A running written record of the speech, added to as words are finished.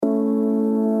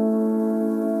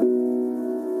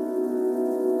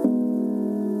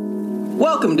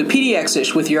Welcome to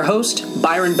PDX-ish with your host,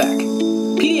 Byron Beck.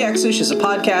 PDX-ish is a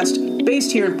podcast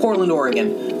based here in Portland,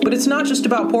 Oregon, but it's not just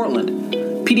about Portland.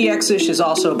 PDX-ish is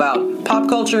also about pop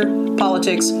culture,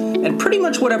 politics, and pretty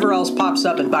much whatever else pops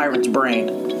up in Byron's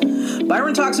brain.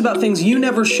 Byron talks about things you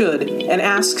never should and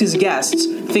asks his guests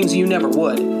things you never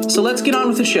would. So let's get on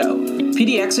with the show.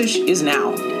 PDX-ish is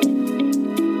now.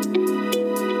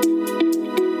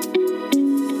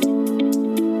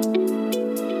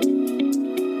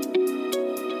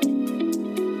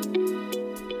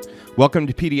 Welcome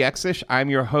to PDX-ish. I'm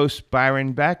your host,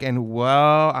 Byron Beck, and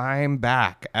well, I'm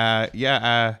back. I've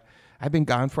been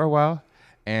gone for a while,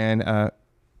 and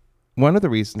one of the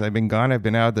reasons I've been gone, I've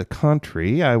been out of the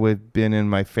country. I've been in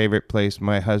my favorite place,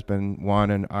 my husband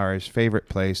Juan and ours favorite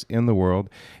place in the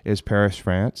world is Paris,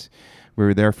 France. We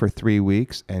were there for 3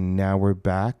 weeks, and now we're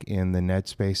back in the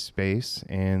Nedspace space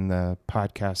in the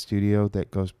podcast studio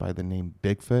that goes by the name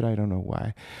Bigfoot. I don't know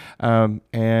why.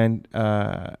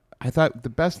 I thought the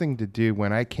best thing to do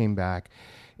when I came back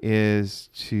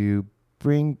is to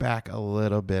bring back a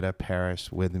little bit of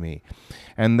Paris with me.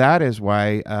 And that is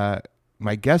why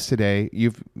my guest today,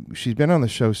 she's been on the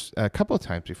show a couple of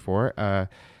times before,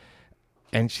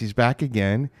 and she's back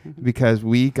again because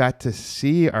we got to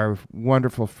see our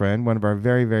wonderful friend, one of our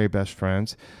very, very best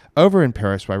friends, over in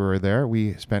Paris while we were there.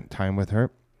 We spent time with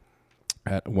her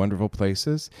at wonderful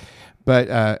places.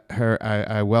 But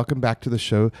I welcome back to the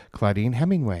show, Claudine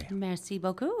Hemingway. Merci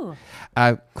beaucoup.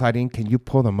 Claudine, can you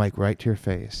pull the mic right to your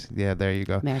face? Yeah, there you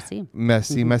go. Merci.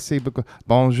 Merci, merci beaucoup.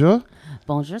 Bonjour.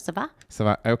 Bonjour, ça va? Ça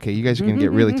va. Okay, you guys are going to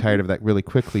get really tired of that really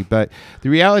quickly. But the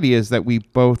reality is that we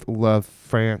both love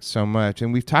France so much.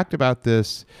 And we've talked about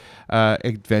this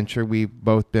adventure we've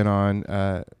both been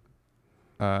on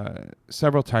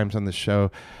several times on the show.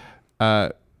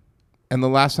 And the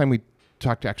last time we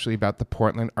talked actually about the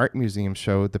Portland Art Museum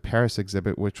show, the Paris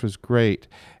exhibit, which was great.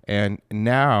 And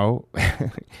now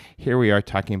here we are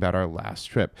talking about our last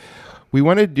trip. We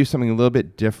wanted to do something a little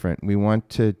bit different. We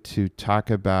wanted to talk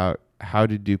about how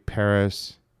to do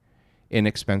Paris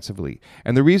inexpensively.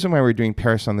 And the reason why we're doing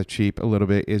Paris on the cheap a little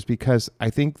bit is because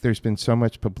I think there's been so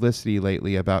much publicity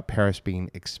lately about Paris being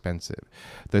expensive.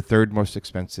 The third most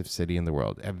expensive city in the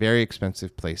world, a very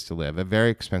expensive place to live, a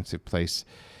very expensive place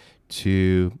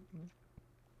to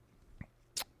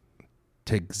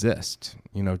exist,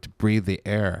 to breathe the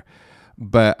air.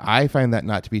 But I find that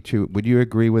not to be true. Would you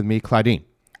agree with me, Claudine?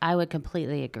 I would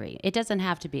completely agree. It doesn't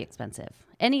have to be expensive.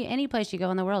 Any place you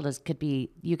go in the world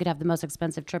you could have the most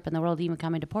expensive trip in the world even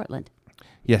coming to Portland.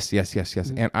 Yes.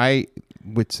 Mm-hmm. And I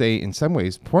would say in some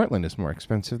ways Portland is more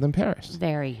expensive than Paris.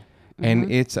 Very. Mm-hmm.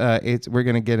 And it's we're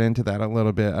going to get into that a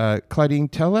little bit. Claudine,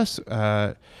 tell us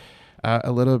a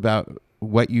little about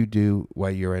what you do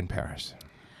while you're in Paris.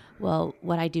 Well,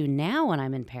 what I do now when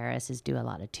I'm in Paris is do a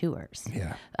lot of tours.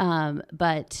 Yeah.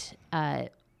 But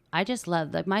I just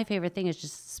love, my favorite thing is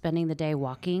just spending the day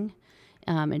walking,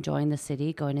 enjoying the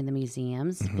city, going to the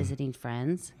museums, visiting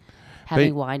friends,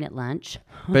 having wine at lunch.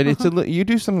 But you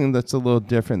do something that's a little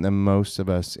different than most of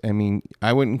us. I mean,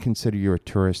 I wouldn't consider you a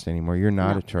tourist anymore. You're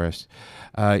not a tourist.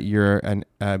 You're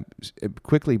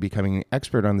quickly becoming an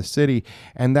expert on the city,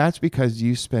 and that's because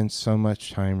you spend so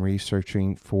much time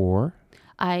researching for...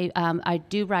 I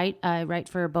do write. I write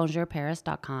for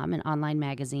bonjourparis.com, an online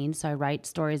magazine. So I write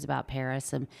stories about Paris,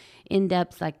 some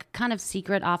in-depth, like kind of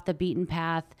secret, off the beaten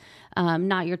path,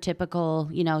 not your typical,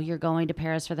 you're going to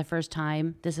Paris for the first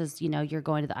time. This is, you're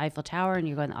going to the Eiffel Tower and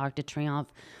you're going to the Arc de Triomphe.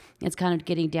 It's kind of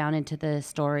getting down into the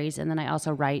stories. And then I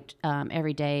also write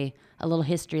every day a little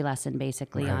history lesson,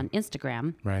 basically, on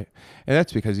Instagram. Right. And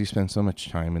that's because you spend so much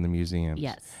time in the museums.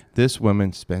 Yes. This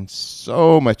woman spends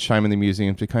so much time in the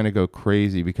museums to kind of go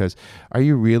crazy because are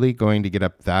you really going to get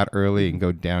up that early and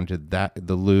go down to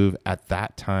the Louvre at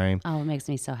that time? Oh, it makes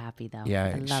me so happy, though.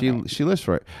 Yeah, she lives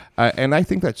for it. And I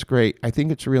think that's great. I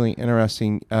think it's really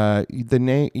interesting. The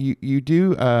name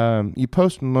you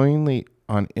post mainly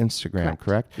on Instagram,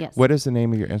 correct? Yes. What is the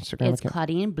name of your Instagram It's account?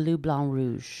 Claudine Bleu Blanc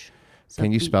Rouge. So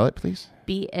Can you spell it, please?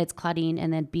 It's Claudine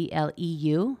and then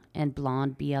BLEU and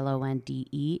Blonde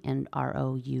BLONDE and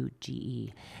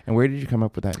ROUGE. And where did you come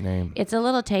up with that name? It's a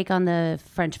little take on the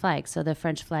French flag. So the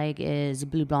French flag is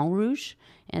Bleu Blanc Rouge.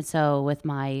 And so with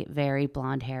my very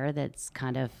blonde hair, that's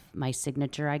kind of my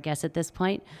signature, I guess, at this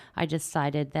point, I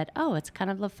decided that, it's kind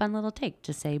of a fun little take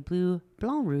to say Bleu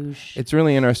Blanc Rouge. It's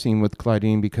really interesting with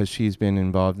Claudine because she's been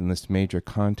involved in this major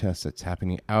contest that's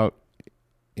happening out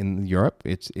in Europe.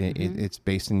 It's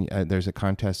based in, there's a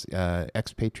contest,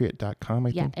 expatriate.com,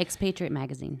 I think. Yeah, Expatriate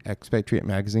Magazine. Expatriate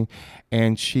Magazine.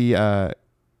 And she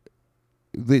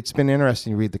it's been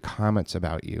interesting to read the comments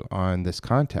about you on this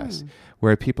contest,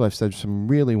 where people have said some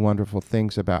really wonderful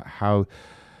things about how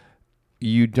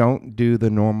you don't do the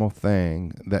normal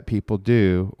thing that people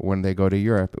do when they go to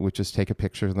Europe, which is take a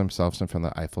picture of themselves in front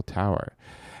of the Eiffel Tower.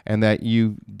 And that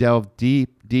you delve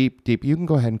deep, deep, deep. You can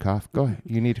go ahead and cough. Go ahead.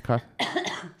 You need to cough.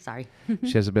 Sorry.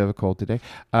 She has a bit of a cold today,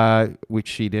 which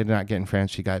she did not get in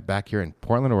France. She got back here in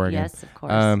Portland, Oregon. Yes, of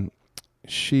course.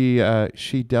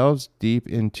 She delves deep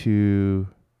into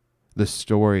the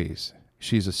stories.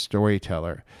 She's a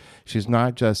storyteller. She's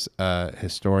not just a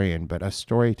historian, but a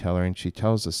storyteller, and she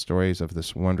tells the stories of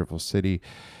this wonderful city,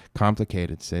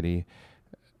 complicated city,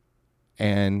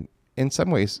 and in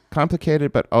some ways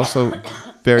complicated, but also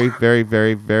very, very,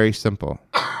 very, very simple.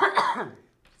 Sorry.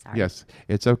 Yes,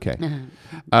 it's okay.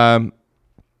 Don't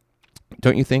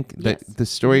you think that the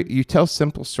story, you tell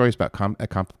simple stories about a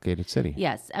complicated city?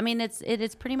 Yes. I mean, it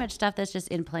is pretty much stuff that's just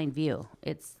in plain view.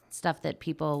 It's stuff that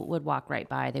people would walk right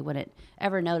by. They wouldn't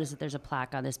ever notice that there's a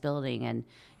plaque on this building. And,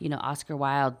 Oscar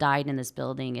Wilde died in this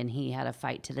building, and he had a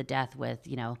fight to the death with,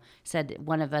 said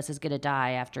one of us is going to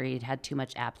die after he'd had too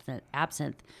much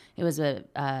absinthe. It was a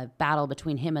battle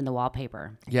between him and the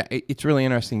wallpaper. Yeah, it's really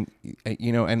interesting,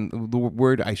 and the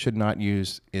word I should not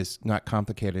use is not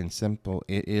complicated and simple.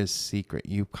 It is secret.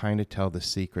 You kind of tell the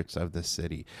secrets of the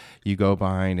city. You go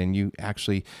behind and you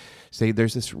actually say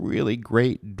there's this really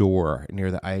great door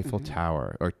near the Eiffel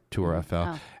Tower or Tour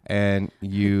Eiffel, and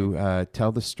you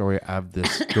tell the story of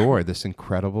this door, this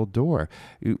incredible door.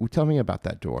 Tell me about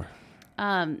that door.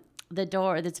 The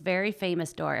door, this very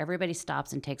famous door, everybody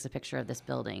stops and takes a picture of this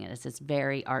building. And it's this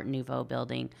very Art Nouveau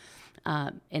building.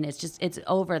 And it's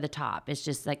over the top. It's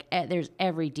just like there's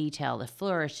every detail, the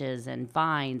flourishes and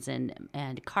vines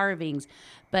and carvings.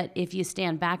 But if you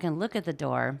stand back and look at the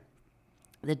door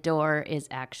is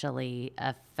actually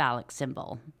a phallic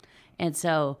symbol. And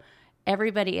so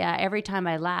everybody, every time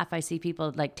I laugh, I see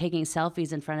people like taking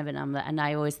selfies in front of it. And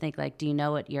I always think like, do you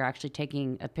know what you're actually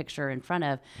taking a picture in front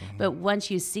of? But once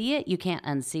you see it, you can't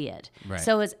unsee it. Right.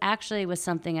 So it actually was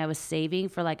something I was saving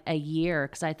for like a year,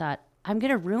 because I thought I'm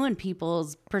going to ruin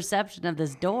people's perception of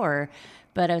this door.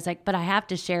 But I was like, but I have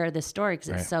to share this story because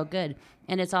it's so good.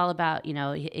 And it's all about,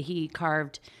 he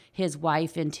carved his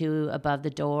wife into above the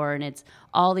door, and it's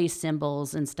all these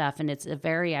symbols and stuff. And it's a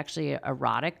very actually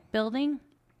erotic building.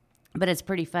 But it's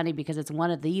pretty funny because it's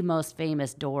one of the most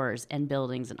famous doors and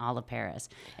buildings in all of Paris.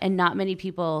 And not many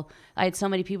people, I had so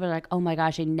many people like, oh my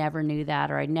gosh, I never knew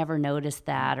that, or I never noticed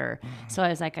that. Or so I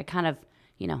was like, I kind of,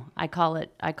 I call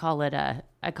it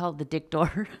the dick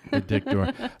door. The dick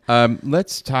door.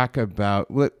 Let's talk about,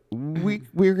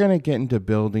 we're going to get into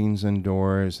buildings and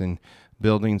doors, and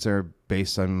buildings are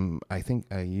based on, I think,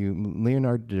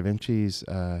 Leonardo da Vinci's,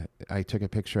 I took a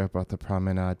picture about the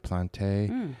Promenade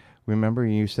Plantée. Remember,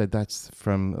 you said that's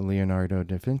from Leonardo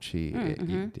da Vinci.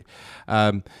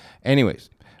 Anyways,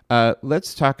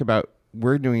 let's talk about,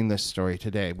 we're doing this story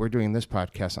today. We're doing this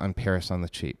podcast on Paris on the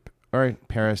cheap. All right,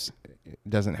 Paris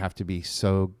doesn't have to be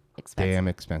so damn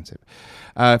expensive.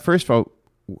 First of all,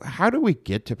 how do we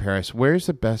get to Paris? Where's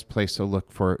the best place to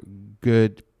look for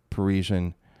good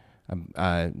Parisian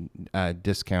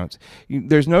discounts?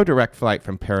 There's no direct flight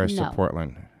from Paris to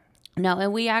Portland. No,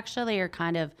 and we actually are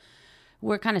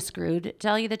we're kind of screwed, to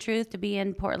tell you the truth, to be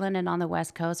in Portland and on the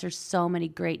West Coast. There's so many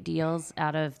great deals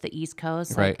out of the East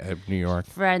Coast. Right, like New York.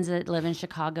 Friends that live in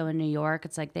Chicago and New York,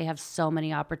 it's like they have so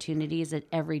many opportunities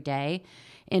every day.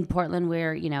 In Portland,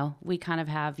 where, we kind of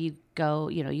have, you go,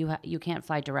 you can't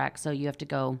fly direct, so you have to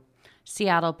go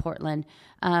Seattle, Portland.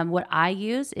 What I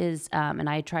use is, and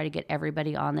I try to get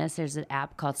everybody on this, there's an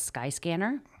app called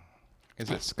Skyscanner. Is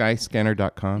it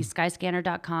skyscanner.com?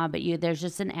 Skyscanner.com, but there's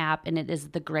just an app, and it is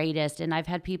the greatest. And I've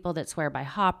had people that swear by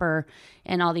Hopper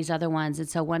and all these other ones. And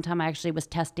so one time I actually was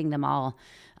testing them all.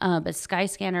 But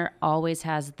Skyscanner always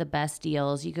has the best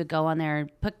deals. You could go on there and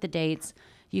pick the dates.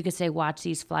 You could say, watch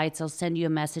these flights. They'll send you a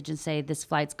message and say, this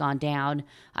flight's gone down.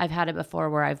 I've had it before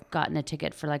where I've gotten a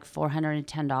ticket for like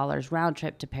 $410 round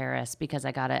trip to Paris because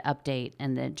I got an update,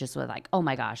 and then just was like, oh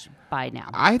my gosh, buy now.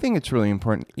 I think it's really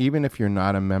important, even if you're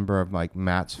not a member of like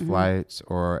Matt's Flights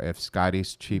or if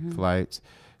Scotty's Cheap Flights,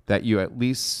 that you at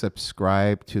least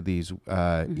subscribe to these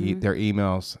their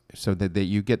emails so that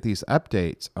you get these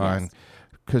updates on.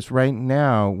 Because right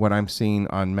now, what I'm seeing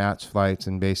on Matt's Flights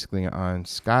and basically on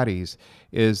Scotty's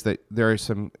is that there are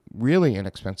some really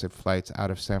inexpensive flights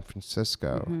out of San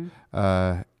Francisco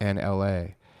and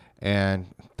LA, and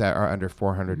that are under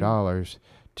 $400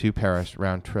 to Paris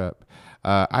round trip.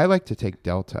 I like to take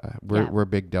Delta. We're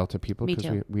big Delta people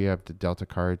because we have the Delta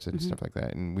cards and stuff like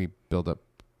that, and we build up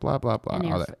blah, blah, blah.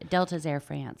 And Delta's Air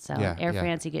France. So Air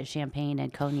France, you get champagne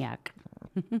and cognac.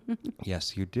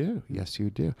 Yes, you do. Yes, you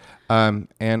do. And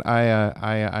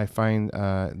I find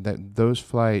that those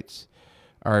flights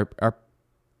are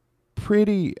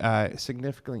pretty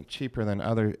significantly cheaper than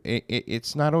other.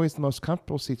 It's not always the most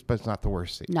comfortable seats, but it's not the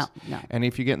worst seats. No. And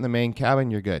if you get in the main cabin,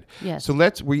 you're good. Yes. So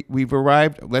we've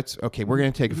arrived. We're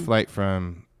going to take a flight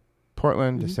from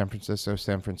Portland to San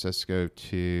Francisco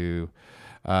to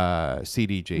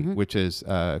CDG, which is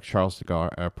Charles de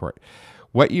Gaulle Airport.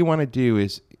 What you want to do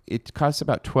is, it costs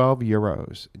about 12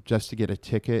 euros just to get a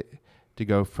ticket to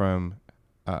go from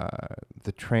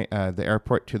the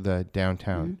airport to the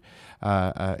downtown.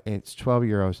 It's 12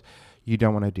 euros. You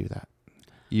don't want to do that.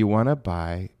 You want to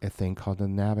buy a thing called a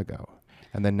Navigo.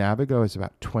 And the Navigo is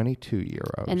about 22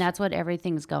 euros. And that's what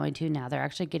everything's going to now. They're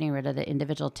actually getting rid of the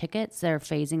individual tickets. They're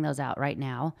phasing those out right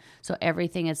now. So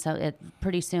everything is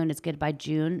pretty soon. It's good by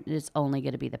June. It's only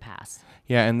going to be the pass.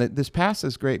 Yeah, and this pass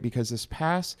is great because this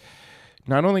pass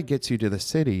not only gets you to the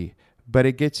city, but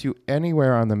it gets you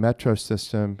anywhere on the metro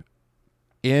system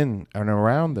in and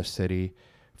around the city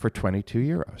for 22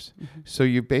 euros. So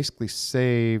you basically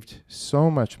saved so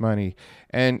much money.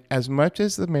 And as much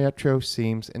as the metro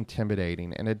seems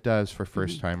intimidating, and it does for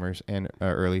first timers and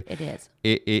early, It is.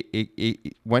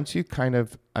 It once you kind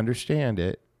of understand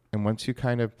it, and once you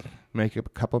kind of make a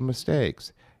couple of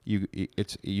mistakes, you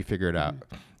figure it out.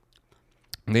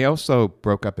 They also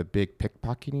broke up a big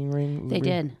pickpocketing ring. They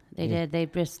did. They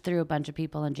just threw a bunch of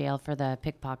people in jail for the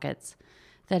pickpockets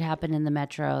that happened in the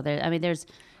metro. There's,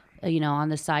 on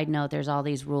the side note, there's all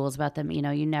these rules about them. You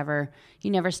never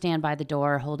stand by the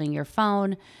door holding your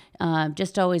phone.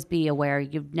 Just always be aware.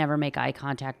 You never make eye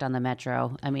contact on the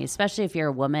metro. Especially if you're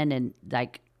a woman, and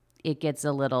it gets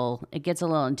a little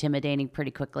intimidating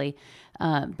pretty quickly.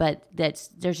 But there's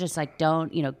just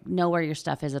don't, know where your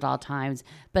stuff is at all times.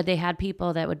 But they had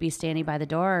people that would be standing by the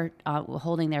door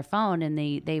holding their phone, and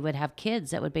they would have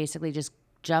kids that would basically just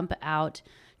jump out,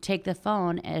 take the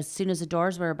phone as soon as the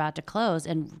doors were about to close,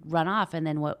 and run off. And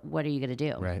then what are you going to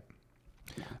do? Right.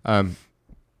 Yeah.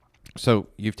 So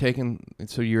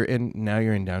you're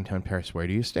in downtown Paris. Where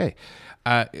do you stay?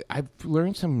 I've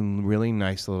learned some really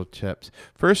nice little tips.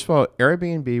 First of all,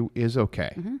 Airbnb is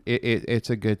okay. It's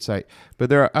a good site, but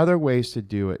there are other ways to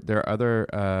do it. There are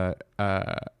other.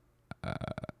 I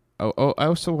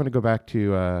also want to go back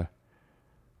to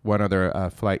one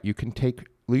other flight.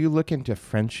 You look into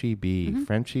Frenchy Bee.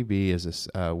 Frenchy Bee is this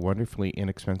wonderfully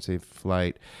inexpensive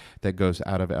flight that goes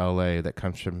out of LA that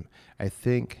comes from, I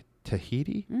think,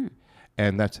 Tahiti.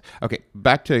 And that's okay.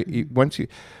 Back to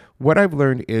what I've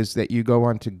learned is that you go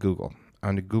onto Google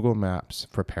Maps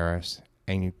for Paris,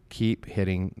 and you keep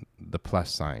hitting the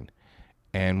plus sign.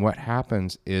 And what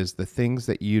happens is the things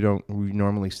that you don't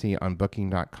normally see on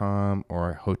Booking.com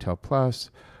or Hotel Plus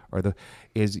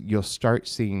you'll start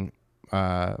seeing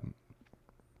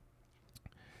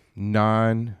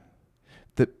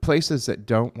the places that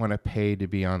don't want to pay to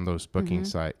be on those booking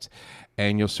sites.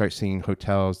 And you'll start seeing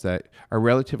hotels that are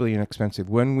relatively inexpensive.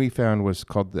 One we found was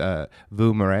called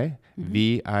Vieux Marais,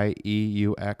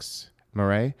 Vieux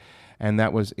Marais. And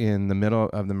that was in the middle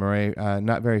of the Marais,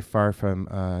 not very far from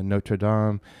Notre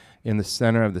Dame, in the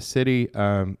center of the city.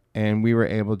 And we were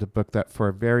able to book that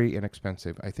for very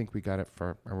inexpensive. I think we got it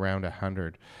for around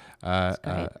 100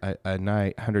 a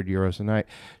night, 100 euros a night.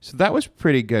 So that was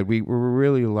pretty good. We were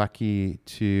really lucky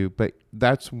but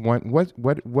that's one.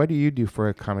 What do you do for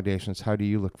accommodations? How do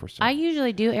you look for stuff? I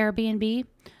usually do Airbnb.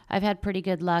 I've had pretty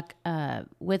good luck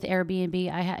with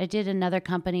Airbnb. I did another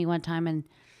company one time, and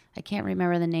I can't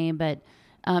remember the name, but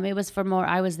it was for more.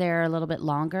 I was there a little bit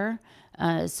longer,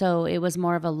 so it was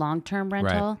more of a long-term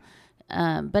rental.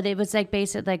 Right. But it was there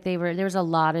was a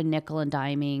lot of nickel and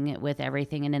diming with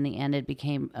everything, and in the end, it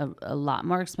became a lot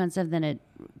more expensive than it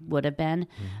would have been.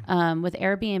 With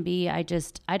Airbnb,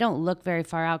 I don't look very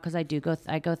far out because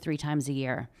I go 3 times a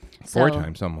year. So, 4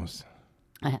 times almost.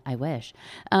 I wish.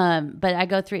 But I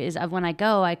go when I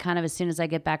go, I kind of, as soon as I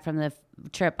get back from the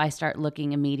trip, I start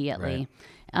looking immediately.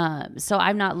 Right. So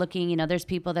I'm not looking, there's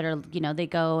people that are, they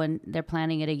go and they're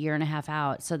planning it a year and a half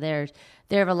out. So they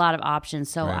have a lot of options.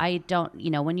 So right. I don't,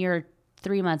 when you're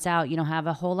 3 months out, you don't have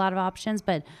a whole lot of options,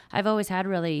 but I've always had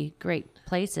really great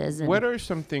places. What are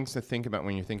some things to think about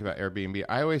when you think about Airbnb?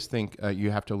 I always think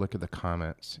you have to look at the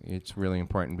comments. It's really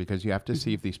important because you have to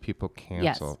see if these people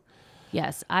cancel.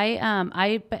 Yes. When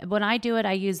I do it,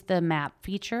 I use the map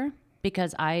feature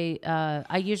because I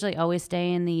usually always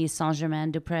stay in the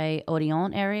Saint-Germain-des-Prés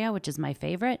Odéon area, which is my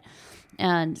favorite.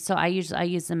 And so I use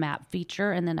the map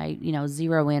feature, and then I,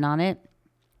 zero in on it.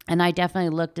 And I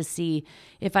definitely look to see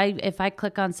if I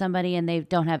click on somebody and they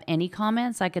don't have any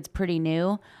comments, like it's pretty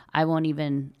new, I won't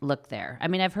even look there. I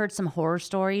mean, I've heard some horror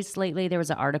stories lately. There was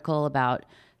an article about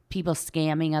people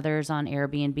scamming others on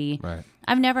Airbnb. Right.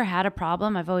 I've never had a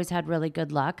problem. I've always had really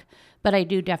good luck, but I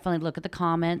do definitely look at the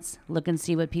comments, look and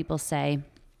see what people say.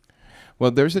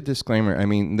 Well, there's a disclaimer. I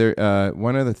mean,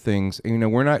 one of the things,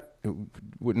 we're not.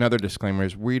 Another disclaimer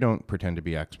is we don't pretend to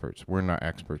be experts. We're not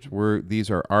experts. These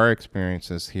are our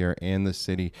experiences here in the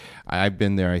city. I've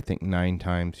been there, I think, 9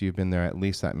 times. You've been there at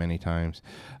least that many times,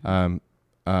 and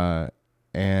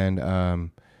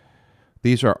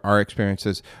these are our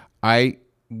experiences.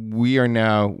 We are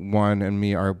now, Juan and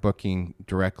me are booking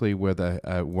directly with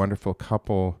a wonderful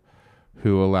couple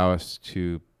who allow us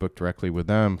to book directly with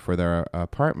them for their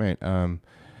apartment.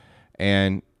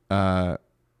 There's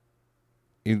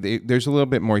a little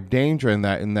bit more danger in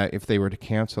that if they were to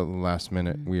cancel at the last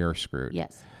minute, we are screwed.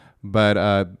 Yes. But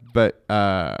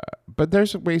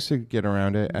there's ways to get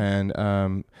around it,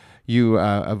 and you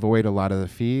avoid a lot of the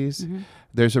fees. Mm-hmm.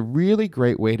 There's a really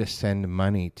great way to send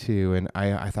money too, and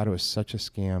I thought it was such a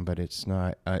scam, but it's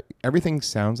not. Everything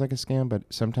sounds like a scam, but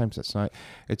sometimes it's not.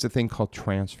 It's a thing called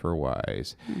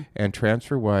TransferWise, and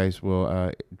TransferWise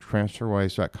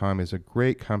TransferWise.com is a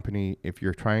great company if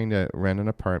you're trying to rent an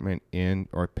apartment in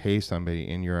or pay somebody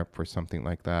in Europe for something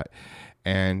like that,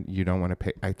 and you don't want to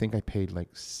pay. I think I paid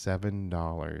like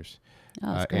 $7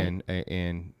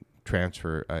 in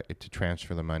transfer to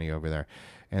transfer the money over there.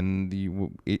 And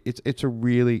it's a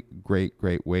really great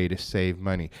way to save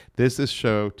money. This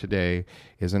show today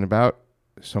isn't about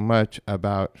so much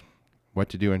about what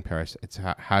to do in Paris. It's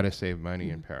how to save money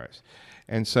in Paris.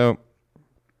 And so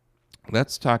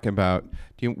let's talk about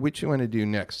which you want to do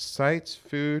next: sights,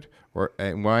 food, or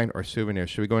wine, or souvenirs.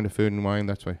 Should we go into food and wine?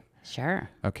 That's why. Sure.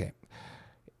 Okay.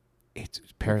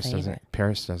 Paris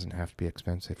doesn't have to be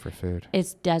expensive for food.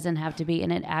 It doesn't have to be,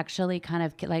 and it actually kind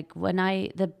of like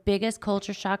the biggest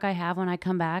culture shock I have when I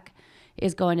come back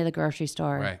is going to the grocery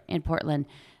store in Portland.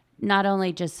 Not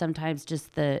only just sometimes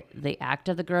just the act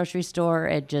of the grocery store,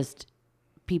 it just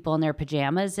people in their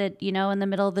pajamas in the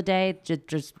middle of the day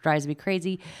just drives me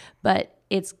crazy, but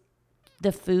it's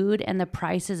the food and the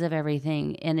prices of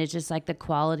everything, and it's just like the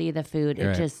quality of the food.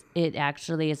 It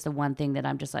actually is the one thing that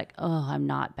I'm just like, oh, I'm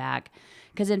not back.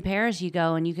 Because in Paris, you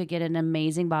go and you could get an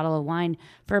amazing bottle of wine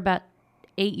for about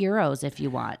 €8 if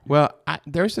you want. Well,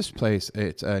 there's this place.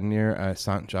 It's near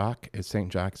Saint-Jacques. It's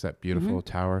St. Jacques, that beautiful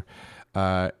tower.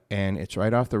 And it's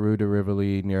right off the Rue de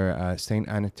Rivoli near St.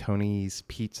 Antoine's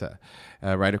Pizza,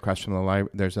 right across from the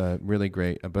library. There's a really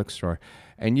great bookstore.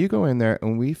 And you go in there,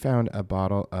 and we found a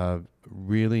bottle of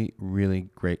really, really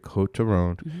great Côte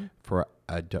d'Aron for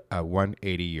 €180.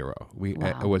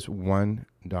 It was $1.80.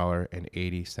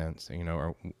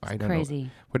 Or I don't know.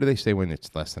 What do they say when it's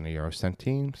less than €1?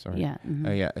 Centimes? Or, yeah. Mm-hmm.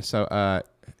 Yeah. So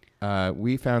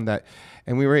we found that,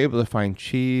 and we were able to find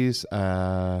cheese.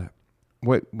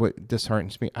 What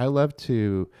disheartens me, I love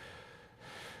to,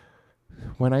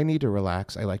 when I need to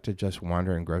relax, I like to just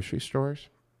wander in grocery stores.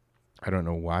 I don't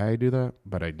know why I do that,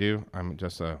 but I do. I'm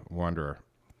just a wanderer.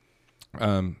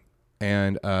 I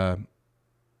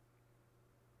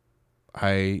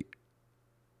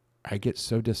get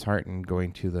so disheartened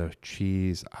going to the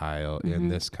cheese aisle in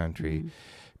this country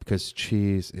because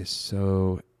cheese is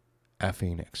so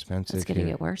effing expensive. It's going to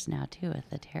get worse now too with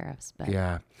the tariffs. But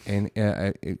yeah, and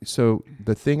so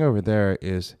the thing over there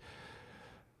is,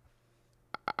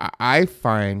 I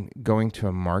find going to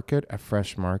a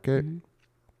fresh market.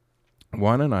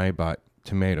 Juan and I bought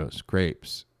tomatoes,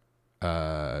 grapes,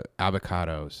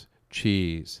 avocados,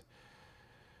 cheese,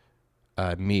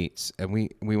 meats, and we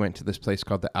went to this place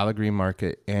called the Allegri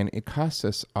Market, and it cost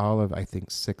us all of, I think,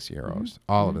 €6.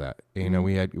 All of that.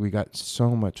 We got so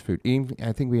much food. Even,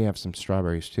 I think we have some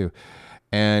strawberries too,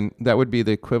 and that would be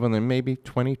the equivalent, maybe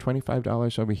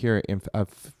 $20-$25 over here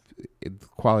of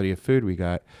quality of food we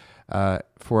got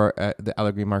for the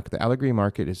Allegri Market. The Allegri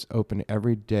Market is open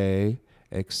every day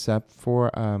except for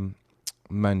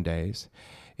Mondays.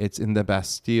 It's in the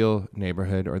Bastille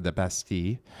neighborhood, or the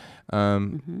Bastille.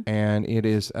 And it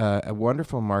is a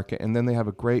wonderful market. And then they have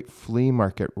a great flea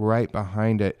market right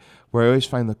behind it, where I always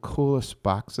find the coolest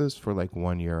boxes for like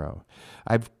 €1.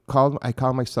 I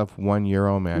call myself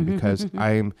 €1 man because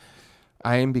I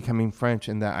am becoming French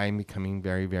in that I am becoming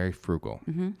very, very frugal.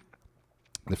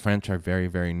 The French are very,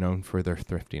 very known for their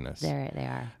thriftiness. They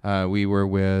are. We were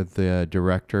with the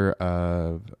director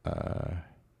of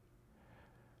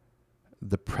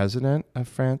the president of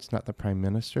France, not the prime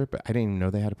minister, but I didn't even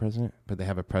know they had a president. But they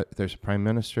have there's a prime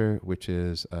minister, which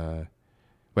is I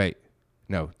got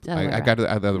it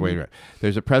the other way around.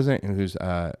 There's a president who's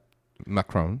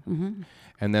Macron,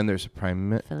 and then there's a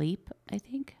Philippe, I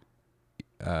think.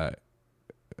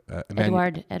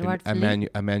 Emmanuel, Edward Philippe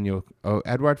Emmanuel. Oh,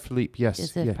 Edward Philippe. Yes,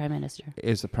 is the prime minister.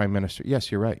 Is the prime minister?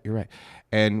 Yes, you're right. You're right.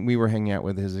 And we were hanging out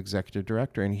with his executive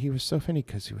director, and he was so funny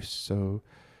because he was so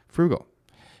frugal.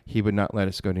 He would not let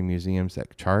us go to museums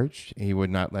that charged. He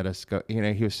would not let us go. You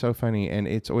know, he was so funny, and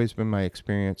it's always been my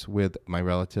experience with my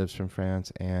relatives from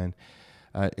France, and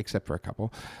except for a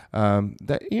couple,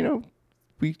 that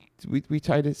we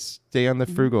try to stay on the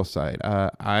frugal side.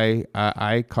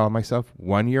 I call myself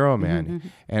 €1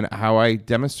 man, and how I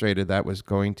demonstrated that was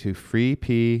going to Free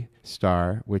P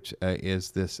Star, which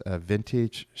is this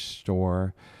vintage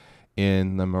store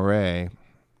in the Marais,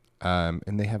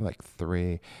 and they have like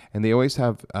 3, and they always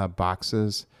have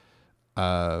boxes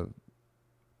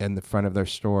in the front of their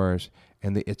stores,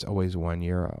 and it's always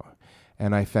 €1.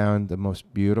 And I found the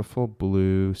most beautiful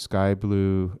sky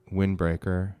blue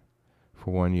windbreaker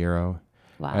for €1.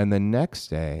 Wow. And the next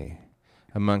day,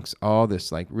 amongst all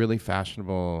this like really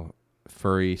fashionable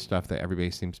furry stuff that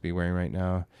everybody seems to be wearing right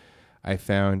now, I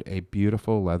found a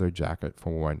beautiful leather jacket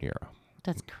for €1.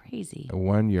 That's crazy.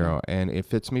 €1, and it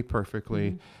fits me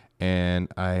perfectly. And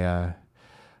I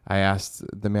asked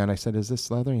the man, I said, "Is this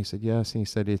leather?" And he said, "Yes." And he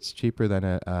said, "It's cheaper than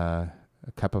a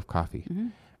cup of coffee."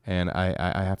 And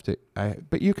I have to,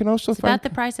 but you can also find about the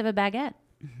price of a baguette.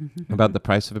 About the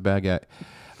price of a baguette.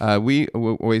 We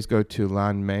always go to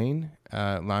Lanmaine.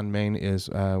 Lanmaine is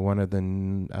one of the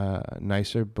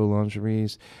nicer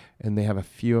boulangeries, and they have a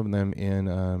few of them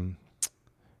in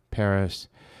Paris.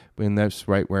 And that's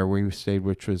right where we stayed,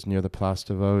 which was near the Place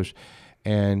de Vosges.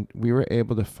 And we were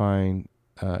able to find,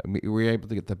 we were able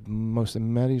to get the most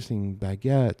amazing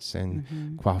baguettes and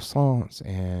croissants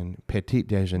and petit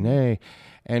déjeuner.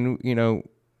 And,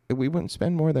 we wouldn't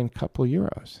spend more than a couple of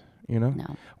euros. No.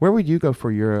 Where would you go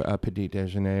for your petit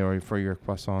déjeuner or for your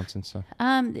croissants and stuff?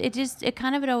 It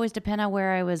kind of would always depend on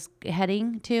where I was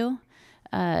heading to.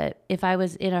 If I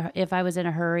was in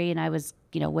a hurry and I was,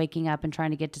 waking up and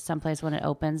trying to get to someplace when it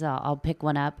opens, I'll pick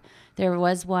one up. There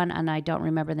was one, and I don't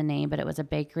remember the name, but it was a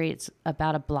bakery. It's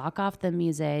about a block off from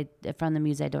the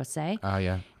Musée d'Orsay. Oh,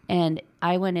 yeah. And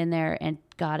I went in there and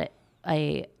got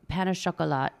a pain au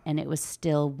chocolat, and it was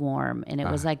still warm, and it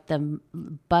was like the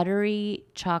buttery,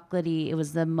 chocolatey. It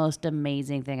was the most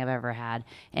amazing thing I've ever had.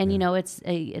 And it's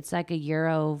like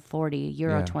 €1.40,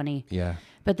 €1.20. Yeah.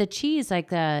 But the cheese,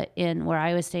 like in where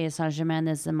I was staying in Saint-Germain,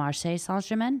 there's the Marché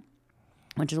Saint-Germain,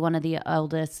 which is one of the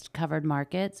oldest covered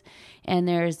markets, and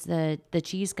there's the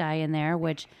cheese guy in there,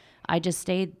 which I just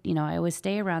stayed, I always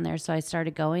stay around there. So I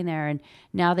started going there, and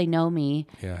now they know me.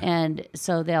 Yeah. And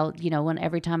so they'll,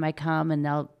 every time I come, and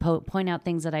they'll point out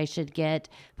things that I should get,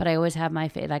 but I always have I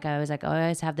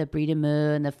always have the Brie de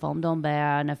Meaux and the Fomme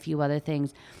d'Ambert and a few other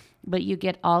things. But you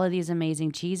get all of these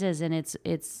amazing cheeses, and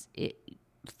it's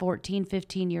 14,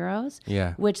 15 euros.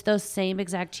 Yeah. Which those same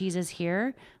exact cheeses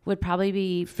here would probably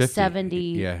be 50,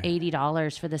 $70,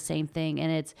 $80 for the same thing.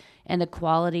 And the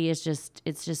quality is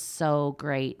it's just so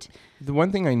great. The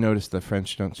one thing I noticed the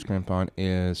French don't scrimp on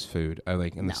is food. I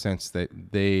like in the sense that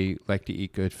they like to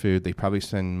eat good food. They probably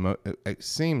spend, it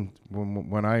seemed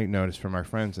when I noticed from our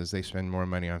friends is they spend more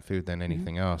money on food than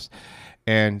anything else.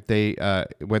 And they,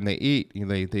 when they eat,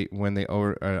 when they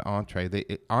order an entree,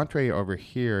 entree over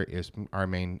here is our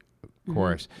main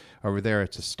course. Over there,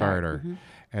 it's a starter.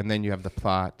 And then you have the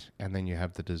plot, and then you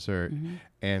have the dessert.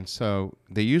 And so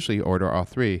they usually order all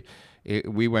 3.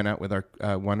 We went out with our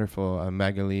wonderful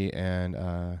Magali and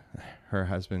her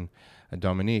husband,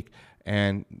 Dominique,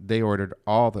 and they ordered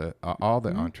all the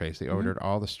entrees. They ordered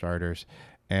all the starters,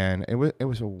 and it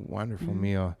was a wonderful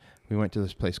meal. We went to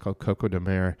this place called Coco de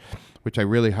Mer, which I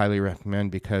really highly recommend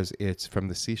because it's from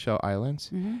the Seychelles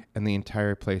Islands, and the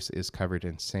entire place is covered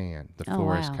in sand. The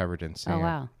floor is covered in sand.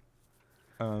 Oh,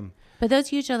 wow. But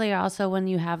those usually are also when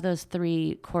you have those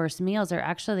 3-course meals, or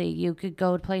actually you could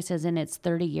go to places and it's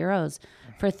 30 euros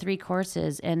for 3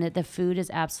 courses, and the food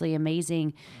is absolutely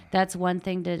amazing. That's one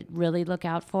thing to really look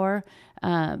out for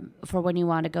when you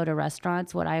want to go to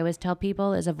restaurants. What I always tell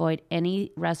people is avoid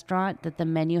any restaurant that the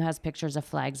menu has pictures of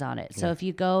flags on it. So if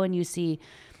you go and you see,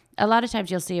 a lot of times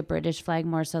you'll see a British flag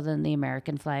more so than the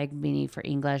American flag, meaning for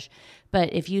English.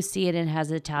 But if you see it and it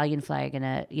has an Italian flag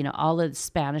and all the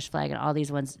Spanish flag and all these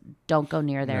ones, don't go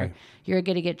near there. Right. You're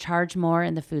going to get charged more,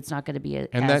 and the food's not going to be and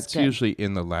as that's good. usually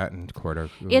in the Latin Quarter.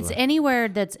 It's anywhere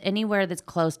that's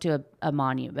close to a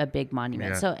monument, a big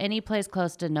monument. Yeah. So any place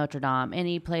close to Notre Dame,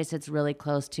 any place that's really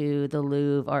close to the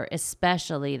Louvre, or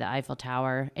especially the Eiffel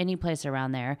Tower, any place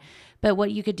around there. But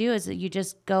what you could do is you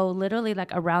just go literally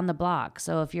like around the block.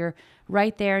 So if you're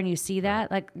right there and you see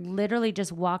that, like literally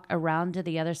just walk around to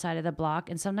the other side of the block,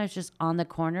 and sometimes just on the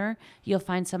corner you'll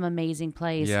find some amazing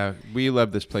place. Yeah, we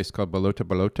love this place called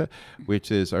Balota,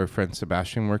 which is our friend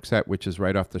Sebastian works at, which is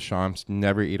right off the Champs.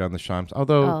 Never eat on the Champs,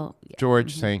 although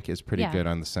George Sank is pretty good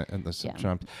on the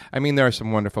Champs. I mean, there are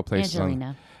some wonderful places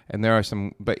and there are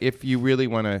some, but if you really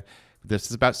want to, this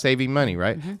is about saving money,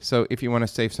 right? So if you want to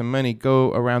save some money,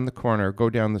 go around the corner, go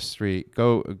down the street,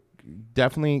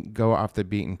 definitely go off the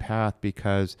beaten path,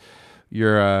 because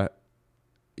you're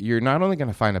not only going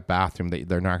to find a bathroom that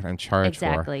they're not going to charge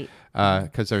for,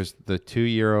 because there's the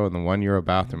 €2 and the €1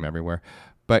 bathroom everywhere,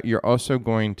 but you're also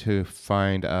going to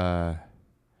find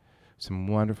some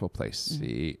wonderful places to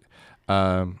eat.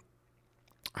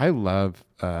 I love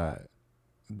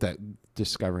that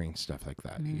discovering stuff like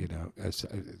that, you know.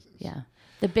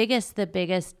 The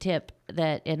biggest tip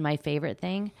that, in my favorite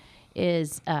thing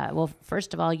is, well,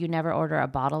 first of all, you never order a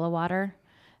bottle of water.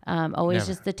 Always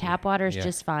just the tap water is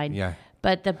just fine. Yeah.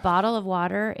 But the bottle of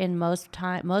water in most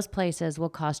places will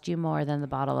cost you more than the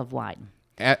bottle of wine.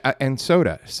 And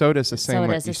soda's the same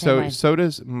way.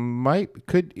 Soda's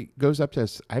goes up to,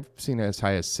 I've seen it as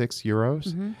high as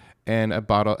 €6, and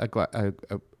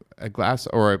a glass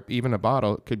or even a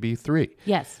bottle could be $3.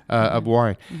 Yes. Of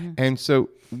wine. And so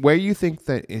where you think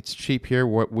that it's cheap here,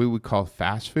 what we would call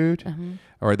fast food,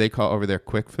 or they call over there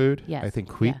quick food. Yes. I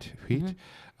think wheat.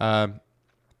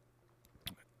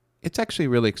 It's actually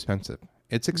really expensive.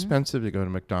 It's expensive to go to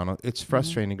McDonald's. It's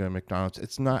frustrating to go to McDonald's.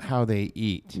 It's not how they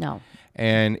eat. No.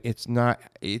 And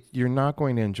you're not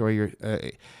going to enjoy your,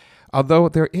 although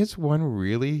there is one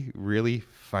really, really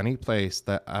funny place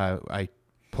that I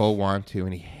pull Juan to,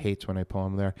 and he hates when I pull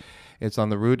him there. It's on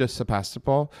the Rue de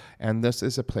Sebastopol, and this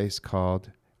is a place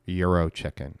called Euro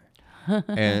Chicken.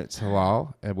 And it's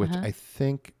halal, which I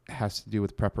think has to do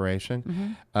with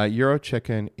preparation. Euro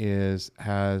Chicken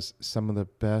has some of the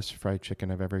best fried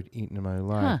chicken I've ever eaten in my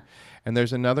life. And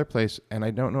there's another place, and I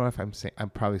don't know if I'm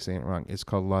probably saying it wrong. It's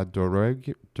called La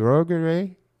Drogerie.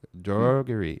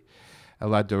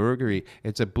 La Drogerie.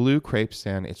 It's a blue crepe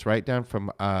stand. It's right down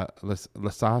from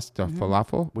L'Assas de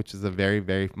Falafel, which is the very,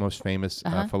 very most famous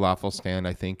falafel stand,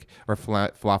 I think, or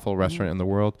falafel restaurant in the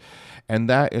world. And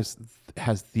that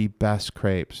has the best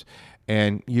crepes.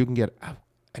 And you can get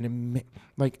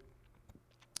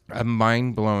a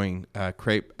mind-blowing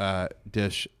crepe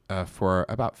dish for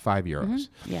about €5.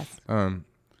 Yes.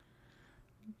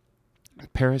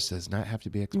 Paris does not have to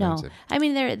be expensive. No. I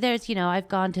mean, there's, I've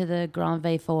gone to the Grand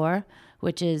Veillefort,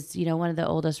 which is, one of the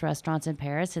oldest restaurants in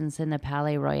Paris, and it's in the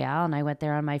Palais Royal. And I went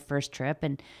there on my first trip,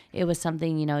 and it was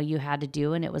something, you had to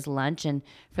do, and it was lunch. And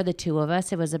for the two of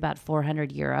us, it was about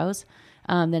 €400.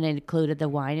 Then it included the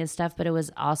wine and stuff, but it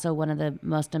was also one of the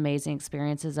most amazing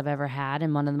experiences I've ever had,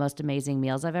 and one of the most amazing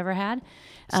meals I've ever had.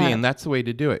 And that's the way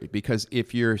to do it, because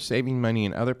if you're saving money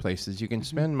in other places, you can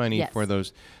spend money for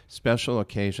those special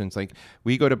occasions. Like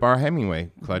we go to Bar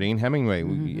Hemingway, Claudine Hemingway,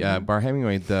 Bar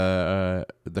Hemingway.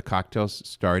 The cocktails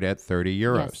start at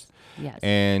 €30. Yes.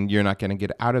 And you're not going to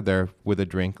get out of there with a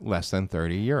drink less than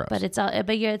 €30. But it's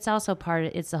also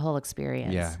it's the whole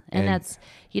experience. Yeah. And that's,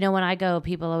 when I go,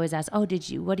 people always ask, "Oh,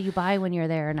 what do you buy when you're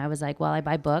there?" And I was like, "Well, I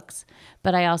buy books,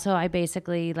 but I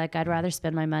basically, I'd rather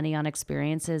spend my money on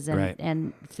experiences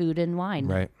and food and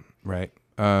wine." Right.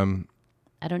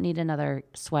 I don't need another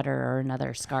sweater or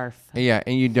another scarf. Yeah.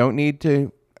 And you don't need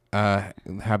to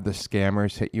have the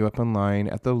scammers hit you up online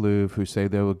at the Louvre who say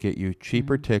they will get you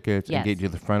cheaper tickets and get you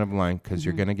to the front of the line, because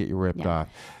you're going to get you ripped off.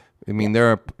 I mean,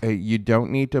 you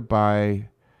don't need to buy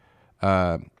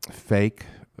fake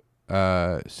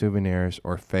souvenirs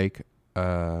or fake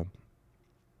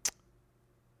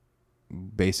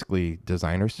basically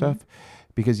designer stuff,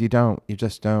 because you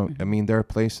just don't. I mean, there are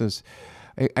places,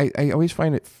 I always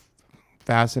find it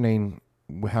fascinating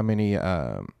how many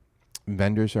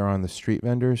vendors are on the street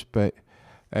vendors, but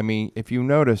I mean, if you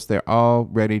notice, they're all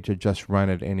ready to just run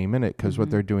at any minute, because what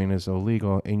they're doing is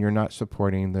illegal, and you're not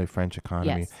supporting the French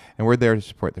economy. Yes. And we're there to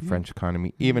support the French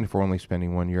economy, even if we're only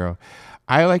spending €1.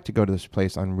 I like to go to this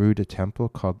place on Rue de Temple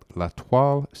called La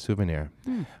Toile Souvenir.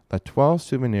 La Toile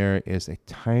Souvenir is a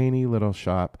tiny little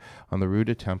shop on the Rue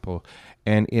de Temple,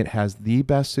 and it has the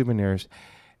best souvenirs,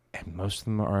 and most of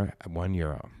them are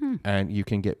 €1. And you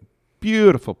can get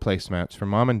beautiful placemats for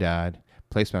mom and dad.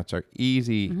 Placemats are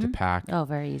easy to pack. Oh,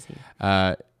 very easy.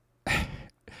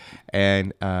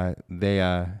 And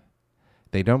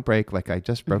they don't break. Like I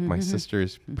just broke my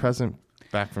sister's present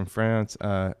back from France.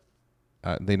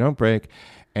 they don't break,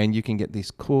 and you can get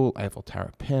these cool Eiffel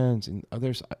Tower pins and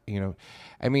others.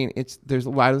 I mean, there's a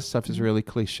lot of the stuff is really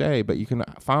cliche, but you can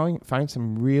find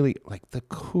some really like the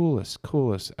coolest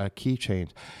keychains,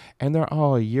 and they're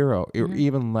all €1 or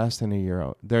even less than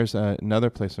 €1. There's another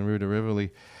place in Rue de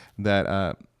Rivoli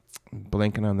that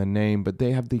blanking on the name, but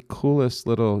they have the coolest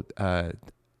little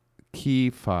key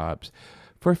fobs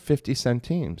for 50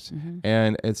 centimes.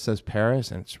 And it says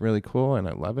Paris, and it's really cool, and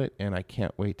I love it, and I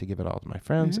can't wait to give it all to my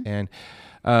friends. And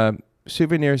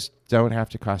souvenirs don't have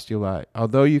to cost you a lot,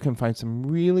 although you can find some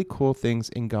really cool things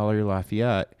in Galerie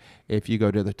Lafayette if you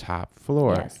go to the top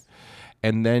floor. Yes.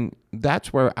 And then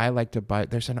that's where I like to buy.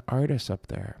 There's an artist up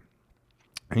there,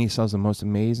 and he sells the most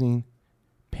amazing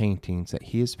paintings that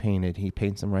he has painted. He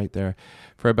paints them right there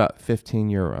for about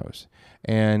 €15.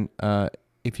 And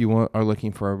if you are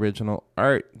looking for original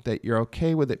art that you're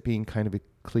okay with it being kind of a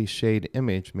cliched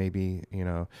image, maybe,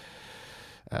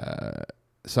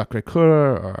 Sacré-Cœur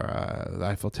or the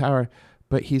Eiffel Tower,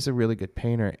 but he's a really good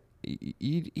painter.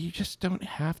 You just don't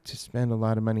have to spend a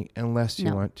lot of money unless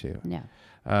you want to. Yeah.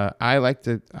 I like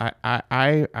to.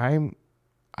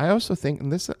 I also think,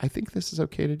 and I think this is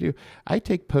okay to do. I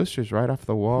take posters right off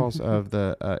the walls of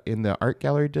the in the art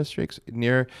gallery districts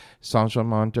near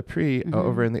Saint-Germain-des-Prés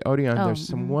over in the Odeon. There's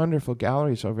some wonderful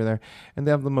galleries over there, and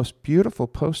they have the most beautiful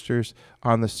posters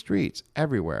on the streets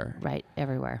everywhere. Right,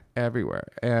 everywhere.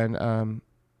 And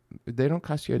they don't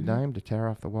cost you a dime to tear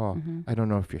off the wall. I don't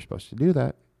know if you're supposed to do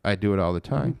that. I do it all the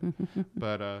time.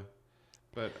 But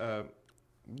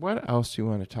what else do you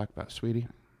want to talk about, sweetie?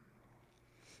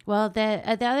 Well, the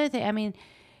other thing, I mean,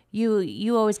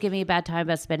 you always give me a bad time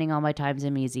about spending all my times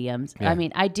in museums. Yeah. I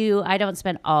mean, I don't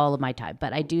spend all of my time,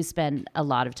 but I do spend a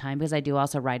lot of time because I do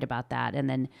also write about that. And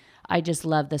then I just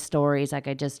love the stories. Like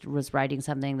I just was writing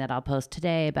something that I'll post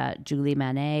today about Julie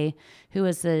Manet, who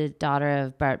was the daughter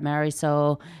of Bert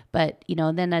Marisot. But,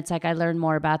 then it's like I learn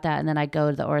more about that. And then I go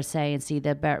to the Orsay and see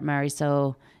the Bert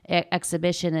Marisot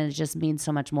exhibition, and it just means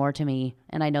so much more to me.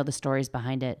 And I know the stories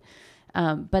behind it.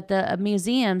 But the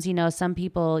museums, some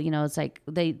people, it's like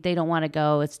they don't want to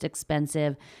go. It's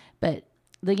expensive. But,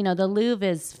 the Louvre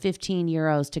is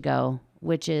 €15 to go,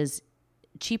 which is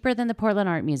cheaper than the Portland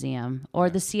Art Museum or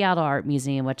the Seattle Art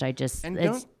Museum, which I just...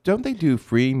 And don't they do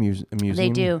free museum? They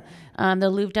do. The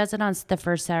Louvre does it on the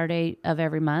first Saturday of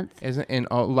every month. And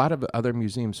a lot of other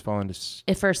museums fall into...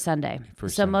 First Sunday.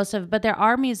 But there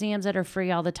are museums that are free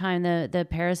all the time. The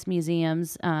Paris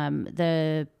museums,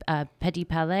 the Petit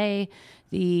Palais,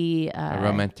 the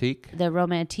Romantique,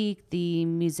 the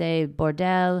Musée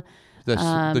Bordel,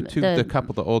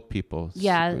 the old people.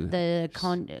 Yeah, the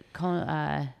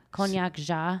Cognac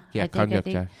Ja. Yeah, Cognac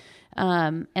Ja.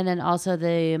 And then also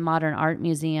the Modern Art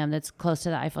Museum that's close to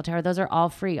the Eiffel Tower. Those are all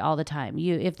free all the time.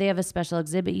 If they have a special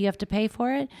exhibit, you have to pay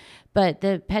for it. But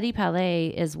the Petit Palais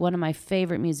is one of my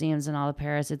favorite museums in all of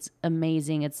Paris. It's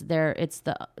amazing. It's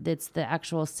the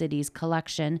actual city's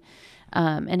collection,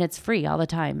 and it's free all the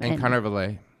time. And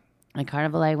Carnavalet. And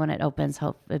Carnavalet when it opens,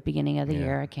 hope at the beginning of the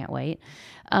year. I can't wait.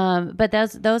 But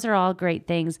those are all great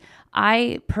things.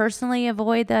 I personally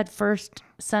avoid that first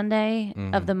Sunday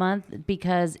of the month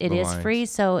because it is free,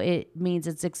 so it means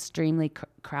it's extremely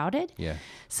crowded. Yeah.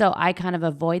 So I kind of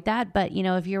avoid that. But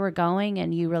if you were going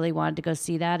and you really wanted to go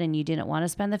see that and you didn't want to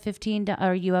spend the $15,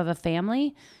 or you have a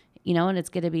family, and it's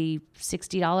going to be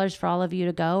 $60 for all of you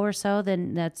to go or so,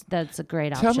 then that's a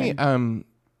great option. Tell me,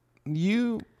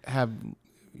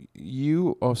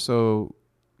 you also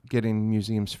get in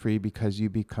museums free because you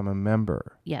become a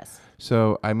member. Yes.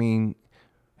 So, I mean,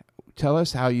 tell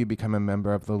us how you become a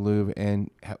member of the Louvre and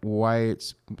why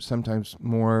it's sometimes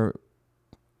more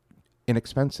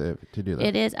inexpensive to do that.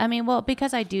 It is. I mean, well,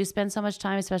 because I do spend so much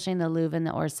time, especially in the Louvre and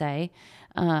the Orsay,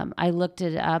 I looked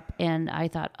it up and I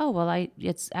thought,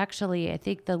 it's actually, I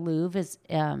think the Louvre is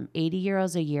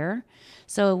 €80 a year.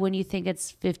 So when you think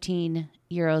it's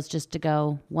 €15 just to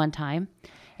go one time.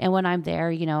 And when I'm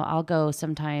there, I'll go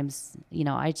sometimes,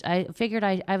 I figured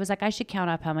I was like, I should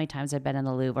count up how many times I've been in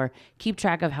the Louvre or keep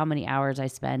track of how many hours I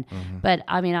spend. But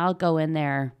I mean, I'll go in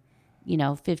there,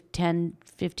 10,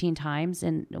 15 times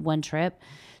in one trip.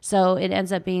 So it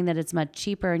ends up being that it's much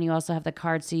cheaper, and you also have the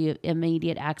card, so you have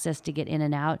immediate access to get in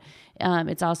and out.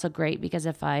 It's also great because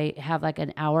if I have like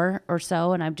an hour or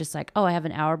so and I'm just like, I have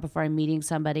an hour before I'm meeting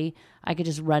somebody, I could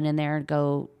just run in there and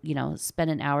go, spend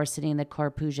an hour sitting in the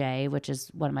Corps-Puget, which is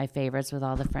one of my favorites with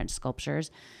all the French sculptures.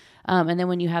 And then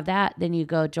when you have that, then you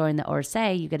go join the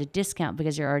Orsay, you get a discount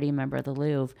because you're already a member of the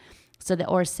Louvre. So the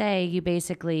Orsay, you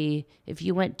basically, if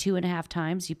you went 2.5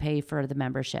 times, you pay for the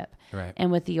membership. Right.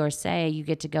 And with the Orsay, you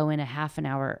get to go in a half an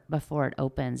hour before it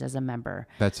opens as a member.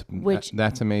 That's amazing.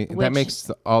 That makes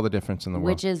all the difference in the world.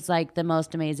 Which is like the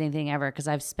most amazing thing ever, because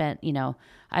I've spent,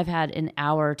 I've had an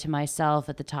hour to myself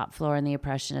at the top floor in the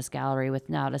Impressionist Gallery with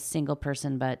not a single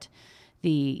person but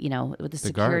with the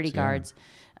security guards.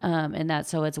 And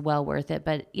so it's well worth it.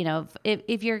 But,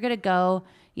 if you're going to go,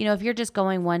 if you're just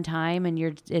going one time and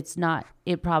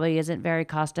it probably isn't very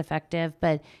cost effective.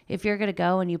 But if you're going to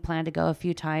go and you plan to go a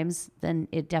few times, then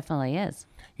it definitely is.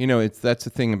 That's the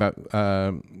thing about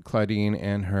Claudine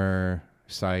and her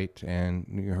site and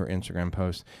her Instagram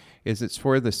post is it's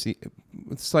for the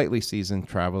slightly seasoned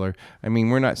traveler. I mean,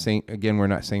 we're not saying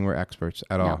we're experts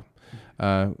at all.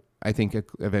 I think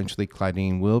eventually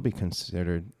Claudine will be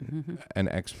considered an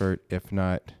expert, if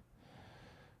not.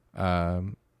 I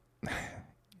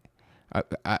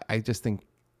just think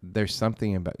there's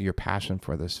something about your passion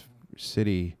for this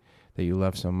city that you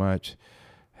love so much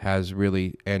has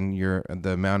really, and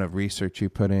the amount of research you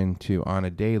put into on a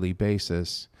daily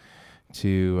basis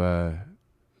to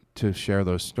share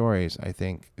those stories, I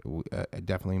think it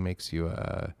definitely makes you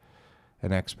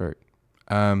an expert.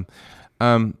 I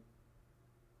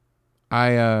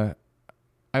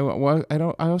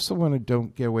also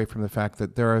don't get away from the fact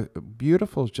that there are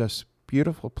beautiful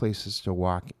places to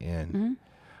walk in,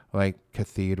 like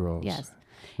cathedrals, yes,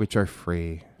 which are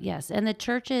free. Yes, and the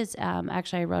churches.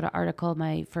 Actually, I wrote an article.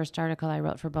 My first article I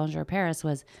wrote for Bonjour Paris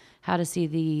was how to see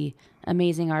the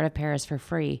amazing art of Paris for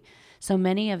free. So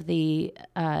many of the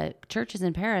churches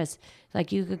in Paris,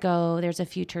 like you could go. There's a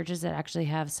few churches that actually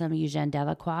have some Eugène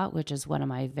Delacroix, which is one of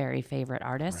my very favorite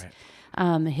artists. Right.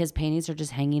 His paintings are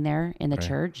just hanging there in the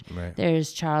church. Right.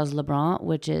 There's Charles Lebrun,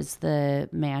 which is the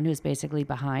man who's basically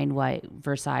behind what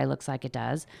Versailles looks like it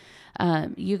does.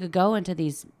 You could go into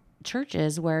these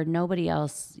churches where nobody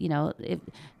else, now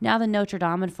the Notre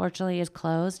Dame, unfortunately, is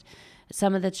closed.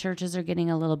 Some of the churches are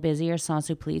getting a little busier.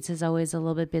 Saint-Sulpice is always a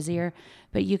little bit busier.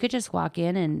 But you could just walk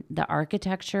in and the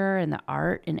architecture and the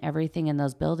art and everything in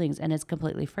those buildings, and it's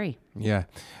completely free. Yeah.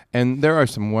 And there are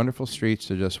some wonderful streets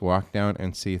to just walk down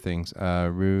and see things.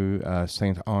 Rue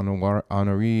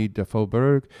Saint-Honoré de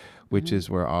Faubourg, which is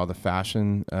where all the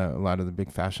fashion, a lot of the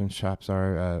big fashion shops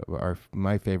are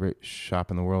my favorite shop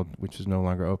in the world, which is no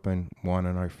longer open. One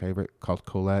and our favorite called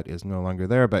Colette is no longer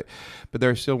there, but there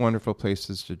are still wonderful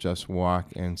places to just walk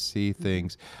and see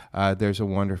things. There's a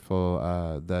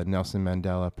wonderful, the Nelson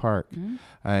Mandela Park.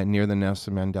 Near the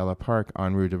Nelson Mandela Park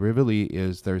on Rue de Rivoli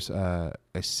there's a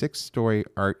 6-story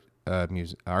art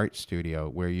studio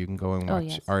where you can go and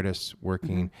watch artists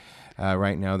working.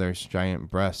 Right now there's giant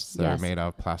breasts that are made out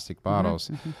of plastic bottles.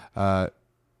 I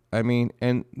mean,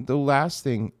 and the last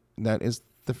thing that is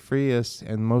the freest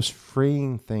and most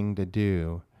freeing thing to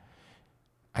do,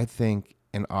 I think,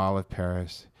 in all of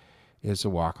Paris is to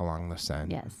walk along the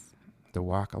Seine. Yes. The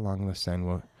walk along the Seine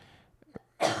will...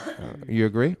 you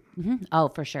agree? Oh,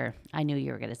 for sure. I knew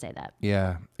you were going to say that.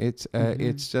 Yeah. It's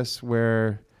just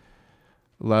where...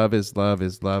 Love is love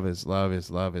is love is love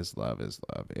is love is love is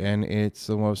love. And it's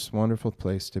the most wonderful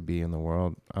place to be in the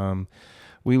world.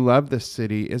 We love this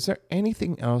city. Is there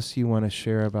anything else you want to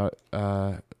share about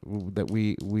that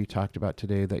we talked about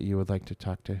today that you would like to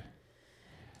talk to?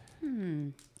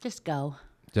 Just go.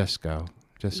 Just go.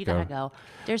 You gotta go.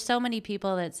 There's so many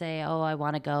people that say, "Oh, I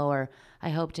want to go," or "I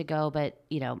hope to go," but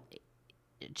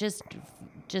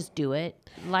just do it.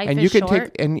 Life and is you can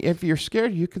short. And if you're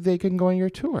scared, they can go on your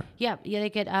tour. Yeah, they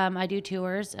could. I do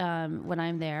tours when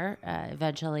I'm there.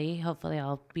 Eventually, hopefully,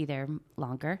 I'll be there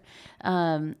longer.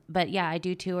 But yeah, I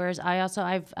do tours.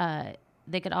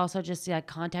 They could also just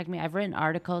contact me. I've written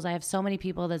articles. I have so many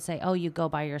people that say, "Oh, you go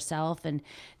by yourself," and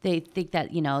they think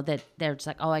that that they're just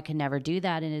like, "Oh, I can never do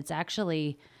that," and it's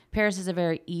actually. Paris is a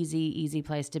very easy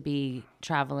place to be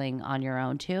traveling on your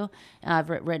own too. I've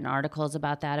written articles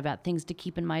about that, about things to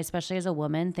keep in mind, especially as a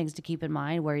woman, things to keep in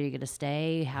mind, where you're going to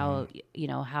stay, how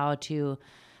to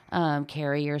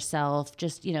carry yourself.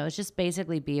 Just, it's just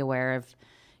basically be aware of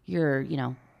your,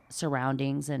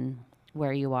 surroundings and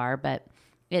where you are. But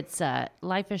it's,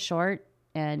 life is short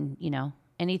and,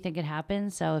 anything could happen.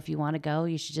 So if you want to go,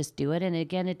 you should just do it. And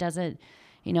again, it doesn't,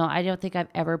 I don't think I've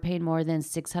ever paid more than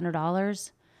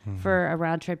 $600 for a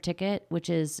round trip ticket, which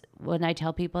is when I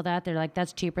tell people that, they're like,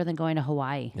 that's cheaper than going to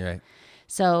Hawaii. Right.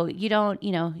 So you don't,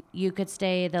 you could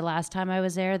stay. The last time I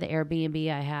was there, the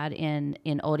Airbnb I had in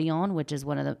Odeon, which is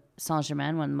one of the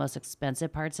Saint-Germain, one of the most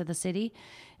expensive parts of the city,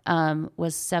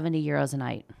 was 70 euros a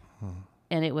night.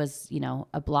 And it was,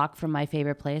 a block from my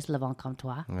favorite place, Le Vent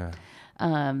Comtois,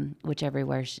 which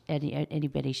everywhere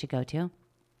anybody should go to.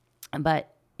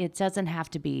 But it doesn't have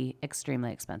to be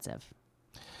extremely expensive.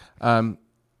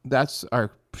 That's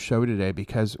our show today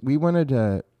because we wanted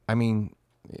to,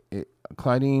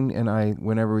 Claudine and I,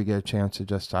 whenever we get a chance to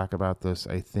just talk about this,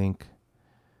 I think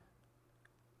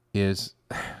is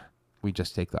we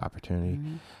just take the opportunity.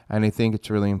 Mm-hmm. And I think it's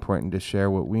really important to share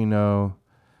what we know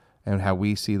and how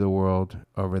we see the world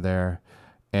over there,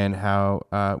 and how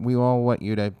we all want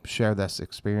you to share this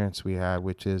experience we had,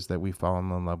 which is that we fall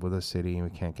in love with the city and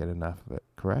we can't get enough of it.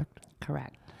 Correct?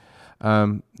 Correct.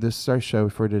 This is our show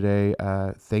for today.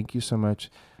 Thank you so much.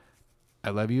 I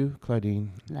love you,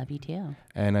 Claudine. Love you too.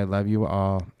 And I love you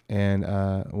all. And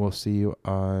we'll see you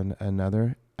on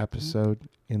another episode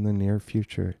in the near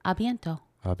future. A biento.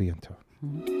 A biento.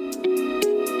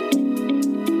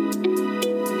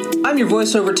 I'm your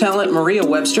voiceover talent, Maria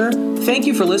Webster. Thank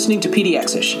you for listening to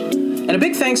PDX-ish. And a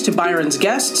big thanks to Byron's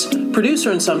guests,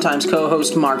 producer and sometimes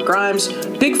co-host Mark Grimes,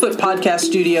 Bigfoot Podcast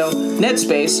Studio,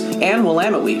 Netspace, and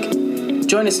Willamette Week.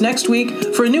 Join us next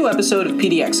week for a new episode of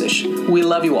PDX-ish. We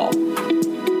love you all.